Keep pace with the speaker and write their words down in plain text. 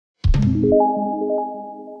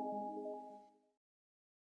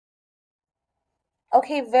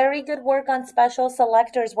Okay, very good work on special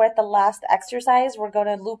selectors. We're at the last exercise. We're going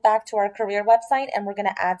to loop back to our career website and we're going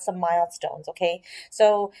to add some milestones, okay?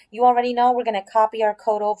 So you already know we're going to copy our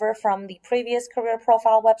code over from the previous career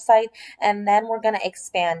profile website and then we're going to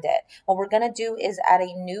expand it. What we're going to do is add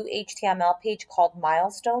a new HTML page called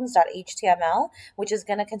milestones.html, which is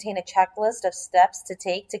going to contain a checklist of steps to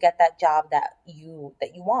take to get that job that you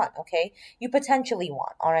want, okay? You potentially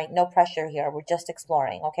want, all right? No pressure here. We're just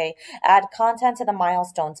exploring, okay? Add content to the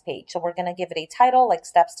milestones page. So we're going to give it a title like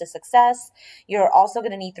steps to success. You're also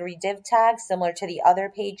going to need 3 div tags similar to the other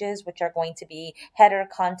pages, which are going to be header,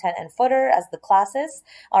 content, and footer as the classes.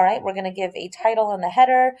 All right, we're going to give a title in the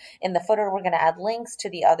header. In the footer, we're going to add links to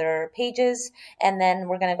the other pages. And then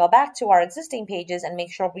we're going to go back to our existing pages and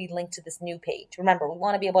make sure we link to this new page. Remember, we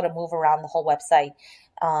want to be able to move around the whole website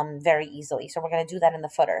very easily. So we're going to do that in the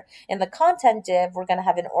footer. In the content div, we're going to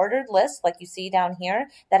have an ordered list like you see down here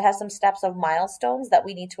that has some steps of milestones that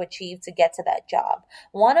we need to achieve to get to that job.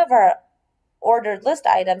 One of our ordered list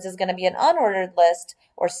items is going to be an unordered list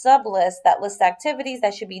or sub list that lists activities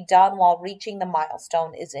that should be done while reaching the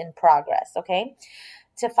milestone is in progress, okay?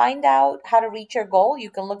 To find out how to reach your goal,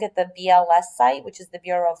 you can look at the BLS site, which is the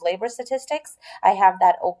Bureau of Labor Statistics. I have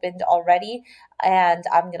that opened already, and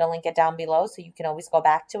I'm going to link it down below, so you can always go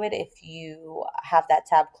back to it if you have that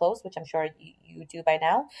tab closed, which I'm sure you do by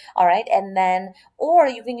now. All right, and then, or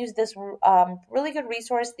you can use this really good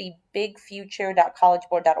resource, the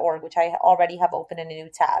bigfuture.collegeboard.org, which I already have open in a new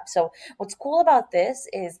tab. So what's cool about this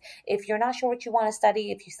is if you're not sure what you want to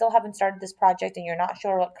study, if you still haven't started this project and you're not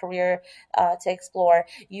sure what career to explore,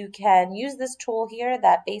 you can use this tool here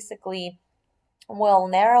that basically will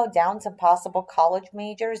narrow down some possible college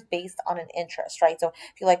majors based on an interest, right? So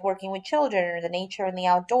if you like working with children or the nature and the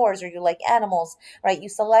outdoors, or you like animals, right, you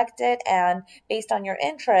select it, and based on your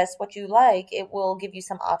interest, what you like, it will give you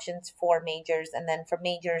some options for majors, and then for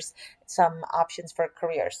majors, some options for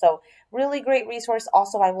careers. So really great resource.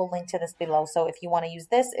 Also, I will link to this below. So if you want to use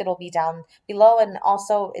this, it'll be down below, and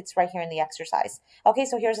also it's right here in the exercise. Okay,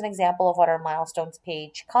 so here's an example of what our milestones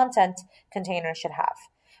page content container should have.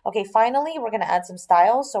 Okay, finally, we're going to add some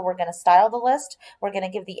styles. So we're going to style the list. We're going to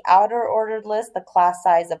give the outer ordered list the class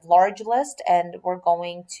size of large list, and we're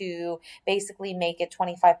going to basically make it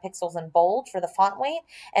 25 pixels in bold for the font weight.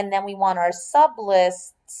 And then we want our sub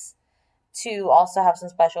lists to also have some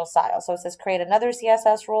special styles. So it says create another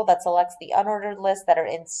CSS rule that selects the unordered lists that are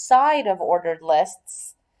inside of ordered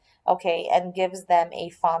lists, okay, and gives them a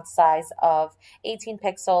font size of 18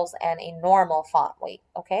 pixels and a normal font weight,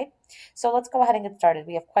 okay? So let's go ahead and get started.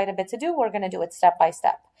 We have quite a bit to do. We're going to do it step by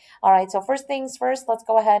step. All right, so first things first, let's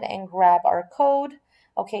go ahead and grab our code.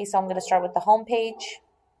 Okay, so I'm going to start with the home page.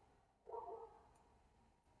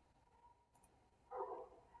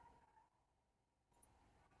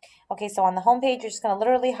 Okay, so on the home page, you're just going to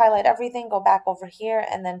literally highlight everything, go back over here,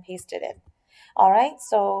 and then paste it in. All right,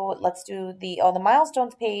 so let's do the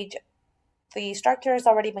milestones page. The structure has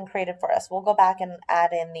already been created for us. We'll go back and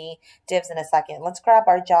add in the divs in a second. Let's grab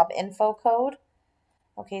our job info code.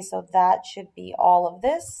 Okay, so that should be all of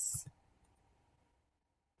this.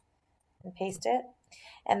 And paste it.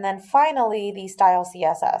 And then finally, the style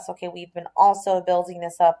CSS. Okay, we've been also building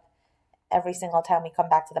this up every single time we come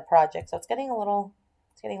back to the project. So it's getting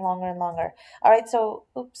longer and longer. All right, so,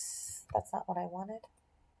 oops, that's not what I wanted.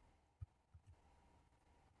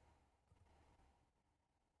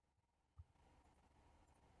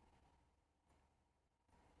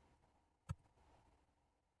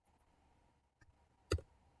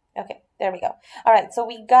 Okay, there we go. All right, so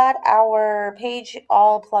we got our page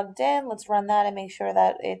all plugged in. Let's run that and make sure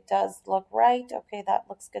that it does look right. Okay, that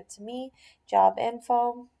looks good to me. Job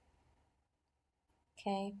info.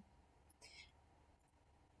 Okay.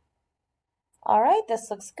 All right,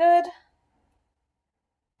 this looks good.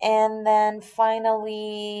 And then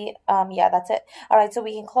finally, yeah, that's it. All right, so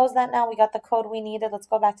we can close that now. We got the code we needed. Let's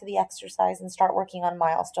go back to the exercise and start working on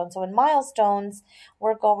milestones. So in milestones,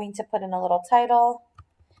 we're going to put in a little title.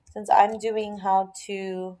 Since I'm doing how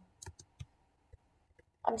to,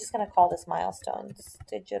 I'm just going to call this milestones,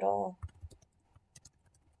 digital.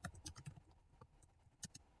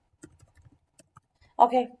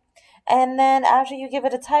 Okay, and then after you give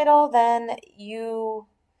it a title, then you,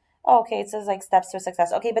 oh, okay, it says like steps to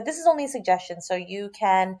success. Okay, but this is only a suggestion, so you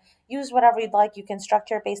can use whatever you'd like. You can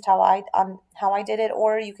structure it based on how I did it,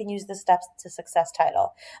 or you can use the steps to success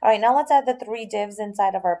title. All right, now let's add the 3 divs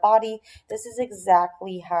inside of our body. This is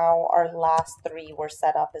exactly how our last 3 were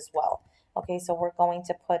set up as well. Okay, so we're going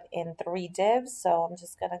to put in 3 divs. So I'm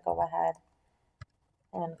just gonna go ahead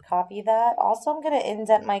and copy that. Also, I'm going to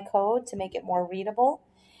indent my code to make it more readable.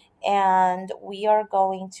 And we are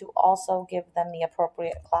going to also give them the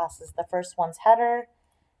appropriate classes. The first one's header,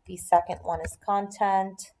 the second one is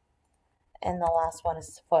content, and the last one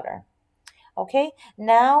is footer. Okay,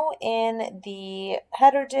 now in the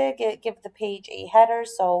header dig, give the page a header,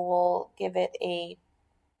 so we'll give it a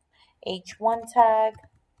h1 tag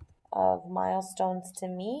of milestones to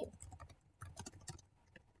meet.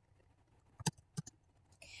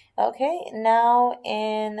 Okay, now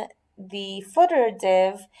in the footer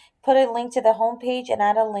div, put a link to the home page and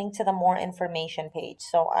add a link to the more information page.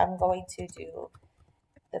 So I'm going to do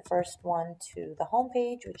the first one to the home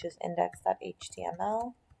page, which is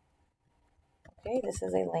index.html. Okay, this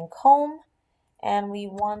is a link home, and we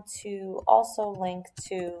want to also link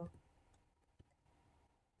to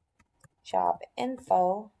job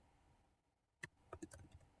info,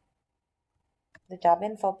 the job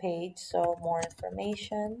info page, so more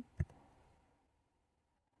information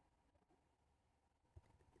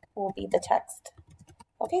will be the text.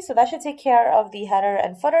 Okay, so that should take care of the header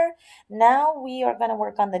and footer. Now we are going to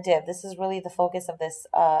work on the div. This is really the focus of this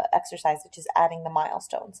exercise, which is adding the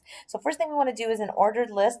milestones. So first thing we want to do is an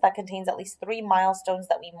ordered list that contains at least 3 milestones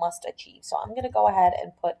that we must achieve. So I'm going to go ahead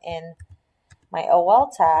and put in my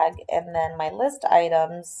OL tag, and then my list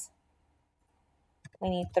items, we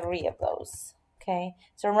need 3 of those. Okay,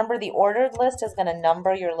 so remember the ordered list is going to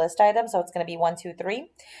number your list items, so it's going to be 1, 2, 3.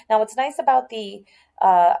 Now, what's nice about the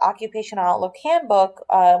Occupational Outlook Handbook,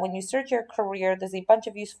 when you search your career, there's a bunch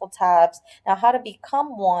of useful tabs. Now, how to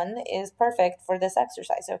become one is perfect for this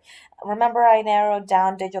exercise. So remember, I narrowed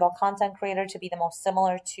down digital content creator to be the most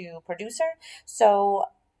similar to producer. So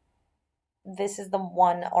this is the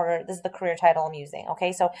one, or this is the career title I'm using.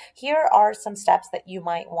 Okay, so here are some steps that you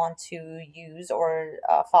might want to use or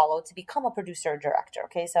follow to become a producer or director.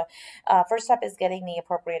 Okay, so first step is getting the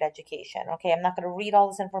appropriate education. Okay, I'm not going to read all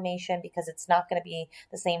this information because it's not going to be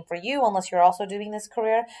the same for you unless you're also doing this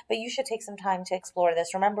career, but you should take some time to explore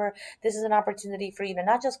this. Remember, this is an opportunity for you to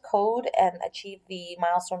not just code and achieve the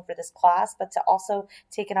milestone for this class, but to also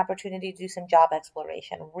take an opportunity to do some job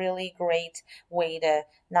exploration. Really great way to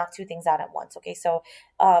knock 2 things out at once. Okay, so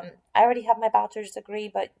I already have my bachelor's degree,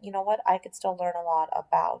 but you know what? I could still learn a lot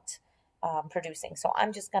about producing. So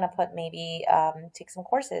I'm just going to put maybe take some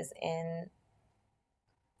courses in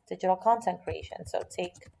digital content creation. So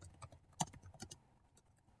take,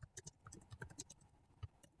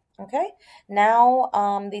 okay. Now,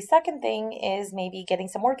 the second thing is maybe getting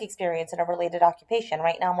some work experience in a related occupation.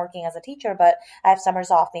 Right now I'm working as a teacher, but I have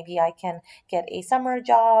summers off. Maybe I can get a summer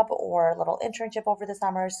job or a little internship over the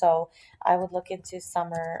summer. So I would look into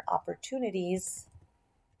summer opportunities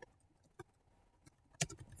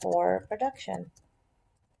for production.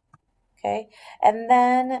 Okay, and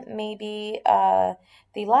then maybe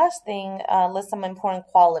the last thing, list some important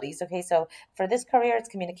qualities. Okay, so for this career, it's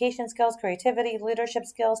communication skills, creativity, leadership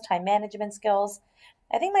skills, time management skills.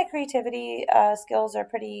 I think my creativity skills are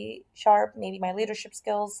pretty sharp, maybe my leadership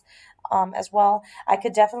skills as well. I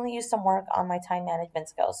could definitely use some work on my time management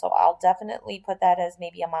skills, so I'll definitely put that as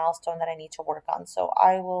maybe a milestone that I need to work on. So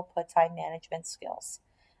I will put time management skills.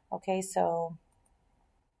 Okay, so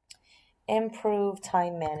improve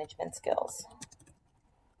time management skills.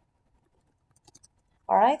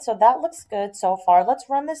 All right, so that looks good so far. Let's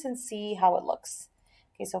run this and see how it looks.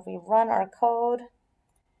 Okay, so if we run our code,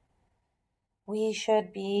 we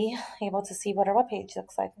should be able to see what our web page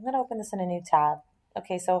looks like. I'm going to open this in a new tab.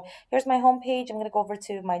 Okay, so here's my home page. I'm going to go over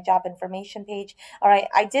to my job information page. All right,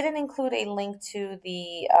 I didn't include a link to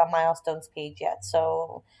the milestones page yet,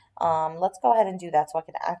 so let's go ahead and do that so I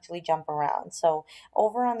can actually jump around. So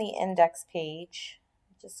over on the index page,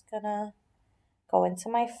 I'm just going to go into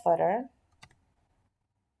my footer.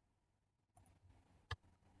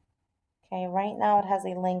 Okay, right now it has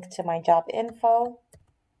a link to my job info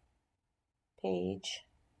page.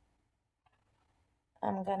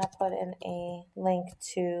 I'm going to put in a link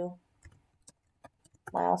to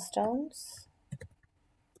milestones.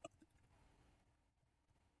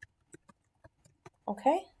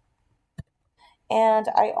 Okay. And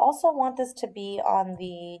I also want this to be on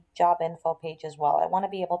the job info page as well. I want to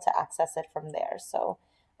be able to access it from there. So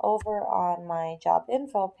over on my job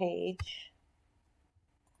info page,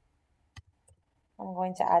 I'm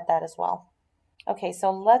going to add that as well. Okay,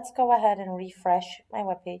 so let's go ahead and refresh my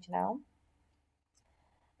web page now.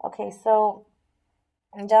 Okay, so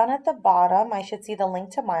down at the bottom, I should see the link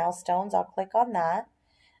to milestones. I'll click on that.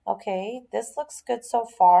 Okay, this looks good so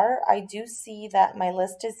far. I do see that my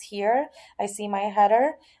list is here. I see my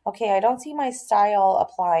header. Okay, I don't see my style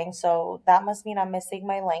applying, so that must mean I'm missing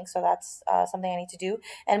my link. So that's something I need to do.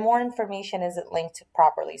 And more information isn't linked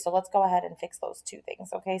properly. So let's go ahead and fix those two things.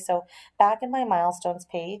 Okay, so back in my milestones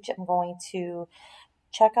page, I'm going to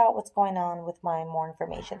check out what's going on with my more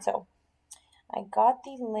information. So I got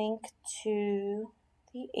the link to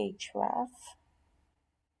the href.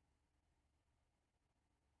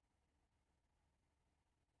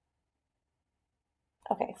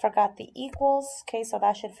 Okay, forgot the equals. Okay, so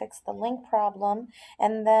that should fix the link problem.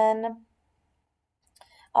 And then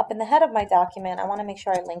up in the head of my document, I want to make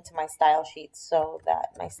sure I link to my style sheet so that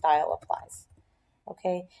my style applies.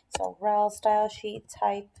 Okay, so rel style sheet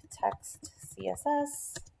type text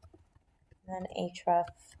CSS, and then href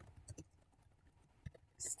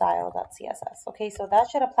style.css. Okay, so that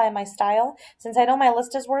should apply my style. Since I know my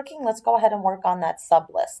list is working, let's go ahead and work on that sub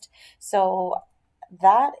list. So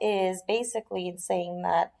that is basically saying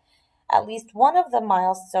that at least one of the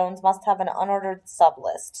milestones must have an unordered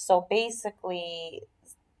sublist. So basically,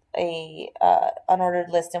 a unordered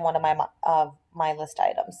list in one of my list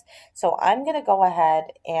items. So I'm going to go ahead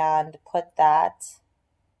and put that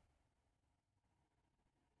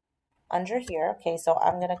under here. Okay, so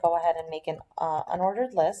I'm going to go ahead and make an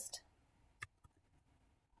unordered list.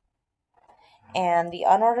 And the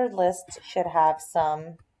unordered list should have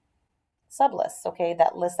some sublists, okay,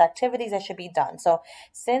 that list activities that should be done. So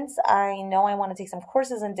since I know I want to take some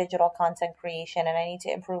courses in digital content creation and I need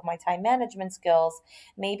to improve my time management skills,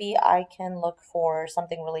 maybe I can look for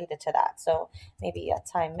something related to that. So maybe a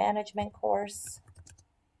time management course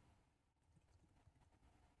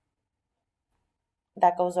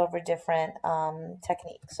that goes over different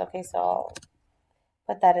techniques. Okay, so I'll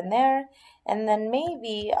put that in there. And then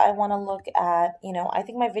maybe I want to look at, I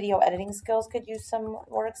think my video editing skills could use some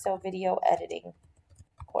work. So video editing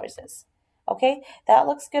courses. Okay, that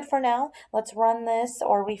looks good for now. Let's run this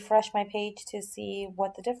or refresh my page to see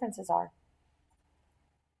what the differences are.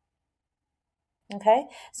 Okay,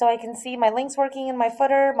 so I can see my links working in my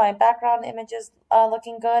footer, my background image is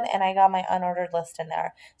looking good, and I got my unordered list in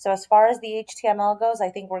there. So as far as the HTML goes, I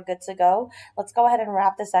think we're good to go. Let's go ahead and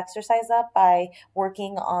wrap this exercise up by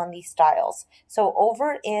working on the styles. So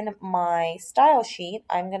over in my style sheet,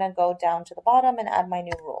 I'm going to go down to the bottom and add my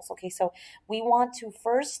new rules. Okay, so we want to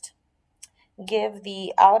first give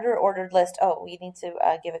the outer ordered list. Oh, we need to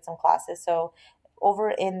give it some classes. So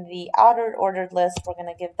over in the outer ordered list, we're going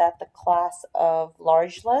to give that the class of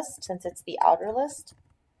large list since it's the outer list.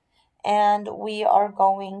 And we are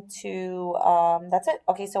going to, that's it.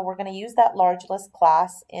 Okay, so we're going to use that large list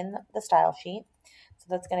class in the style sheet. So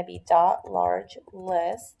that's going to be dot large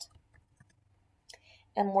list.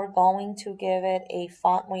 And we're going to give it a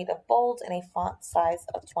font weight of bold and a font size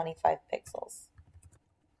of 25 pixels.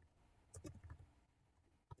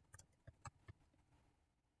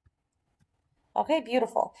 Okay,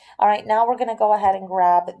 beautiful. All right, now we're going to go ahead and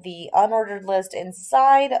grab the unordered list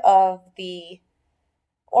inside of the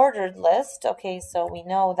ordered list. Okay, so we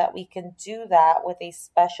know that we can do that with a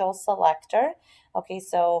special selector. Okay,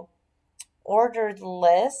 so ordered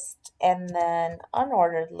list and then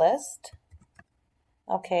unordered list.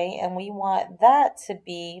 Okay, and we want that to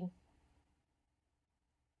be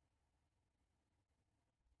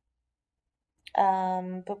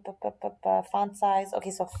font size. Okay,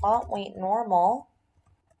 so font weight normal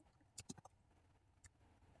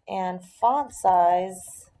and font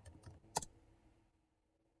size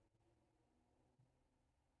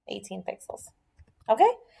 18 pixels.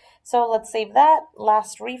 Okay, so let's save that.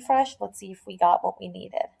 Last refresh. Let's see if we got what we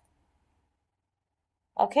needed.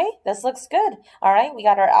 Okay, this looks good. All right, we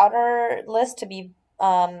got our outer list to be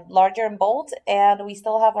larger and bold, and we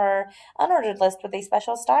still have our unordered list with a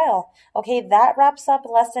special style. Okay, that wraps up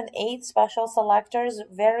lesson 8, special selectors.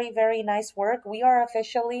 Very, very nice work. We are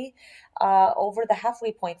officially over the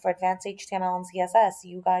halfway point for advanced HTML and CSS.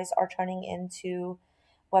 You guys are turning into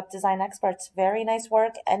web design experts. Very nice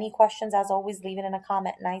work. Any questions, as always, leave it in a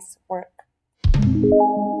comment. Nice work.